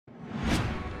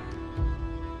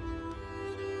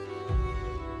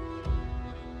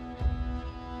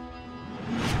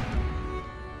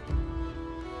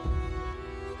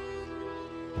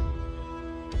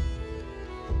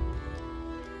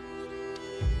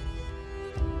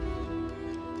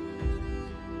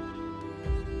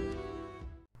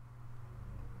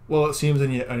Well, it seems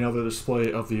in yet another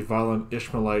display of the violent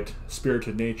Ishmaelite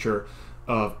spirited nature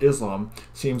of Islam,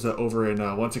 seems that over in,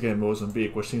 once again,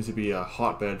 Mozambique, which seems to be a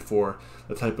hotbed for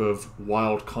the type of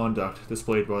wild conduct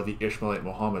displayed by the Ishmaelite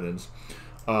Mohammedans.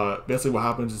 Basically what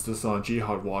happens is this on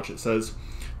Jihad Watch. It says,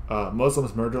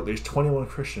 Muslims murdered at least 21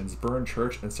 Christians, burned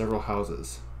church and several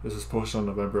houses. This was posted on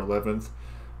November 11th.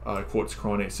 Quotes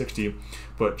Quran 860,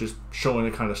 but just showing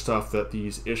the kind of stuff that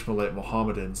these Ishmaelite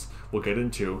Mohammedans will get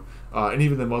into. And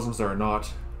even the Muslims that are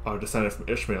not descended from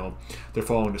Ishmael, they're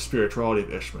following the spirituality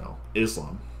of Ishmael,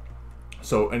 Islam.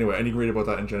 So anyway, and you can read about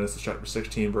that in Genesis chapter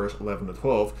 16, verse 11 to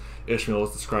 12. Ishmael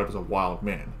is described as a wild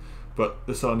man. But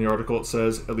this on the article, it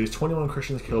says, at least 21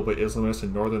 Christians killed by Islamists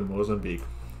in northern Mozambique.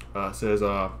 It says,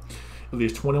 at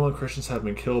least 21 Christians have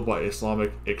been killed by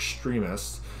Islamic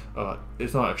extremists.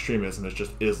 It's not extremism, it's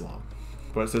just Islam.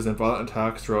 But it says, in violent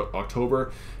attacks throughout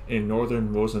October in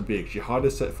northern Mozambique,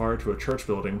 Jihadists set fire to a church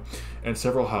building and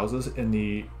several houses in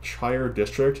the Shire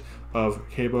district of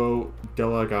Cabo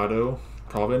Delgado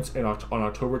province on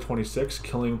October 26,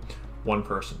 killing one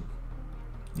person.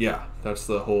 Yeah, that's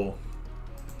the whole...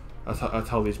 That's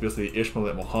how these basically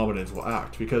Ishmaelite Mohammedans will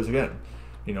act. Because again,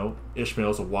 you know,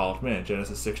 Ishmael is a wild man.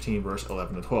 Genesis 16, verse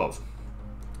 11 to 12.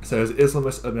 It says,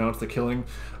 Islamists announced the killing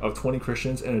of 20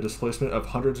 Christians and a displacement of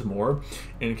hundreds more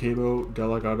in Cabo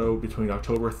Delgado between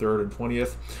October 3rd and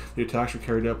 20th. The attacks were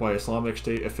carried out by Islamic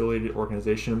State affiliated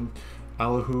organization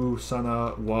Allahu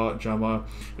Sana wa Jama,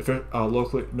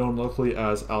 known locally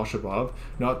as Al-Shabaab,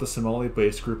 not the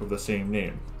Somali-based group of the same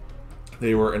name.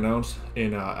 They were announced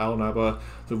in Al-Naba,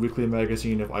 the weekly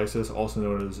magazine of ISIS, also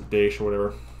known as Daesh or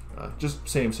whatever. Just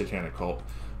same satanic cult,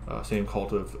 same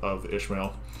cult of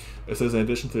Ishmael. It says, in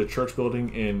addition to the church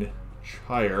building in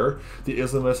Shire, the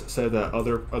Islamists said that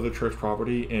other church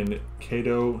property in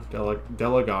Cabo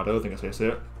Delgado, I think that's how you say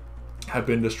it, had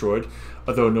been destroyed,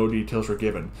 although no details were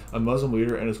given. A Muslim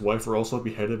leader and his wife were also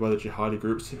beheaded by the jihadi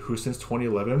groups who since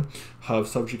 2011 have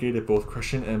subjugated both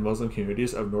Christian and Muslim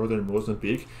communities of northern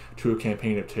Mozambique to a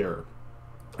campaign of terror.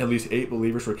 At least 8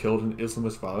 believers were killed in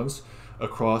Islamist violence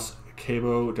across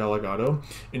Cabo Delgado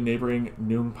in neighboring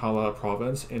Numpala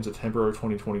province in September of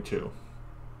 2022.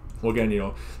 Well, again, you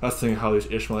know, that's the thing how these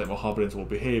Ishmaelite Mohammedans will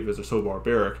behave, is they're so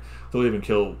barbaric, they'll even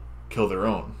kill their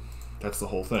own. That's the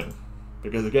whole thing.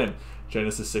 Because again,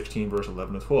 Genesis 16, verse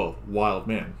 11 to 12, wild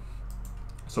man.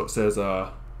 So it says,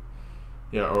 I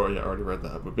already read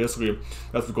that. But basically,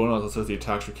 that's what's going on. It says the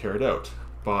attacks were carried out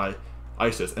by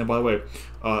ISIS. And by the way,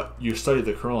 you study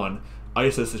the Quran,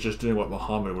 ISIS is just doing what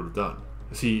Muhammad would have done.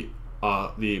 See,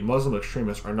 the Muslim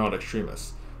extremists are not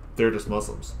extremists. They're just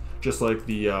Muslims. Just like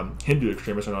the Hindu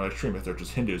extremists are not extremists, they're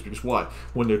just Hindus. Because why?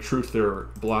 When they're true to their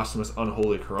blasphemous,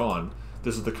 unholy Quran,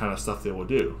 this is the kind of stuff they will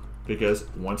do. Because,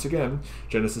 once again,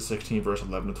 Genesis 16, verse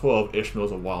 11 to 12, Ishmael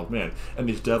is a wild man. And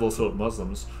these devil-filled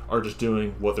Muslims are just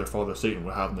doing what their father Satan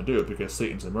would have them to do, because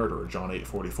Satan's a murderer, John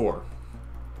 8:44.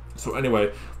 So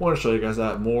anyway, I want to show you guys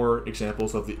that more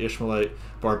examples of the Ishmaelite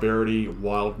barbarity,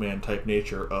 wild man type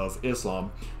nature of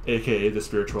Islam, aka the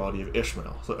spirituality of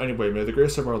Ishmael. So anyway, may the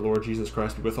grace of our Lord Jesus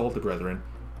Christ be with all the brethren.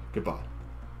 Goodbye.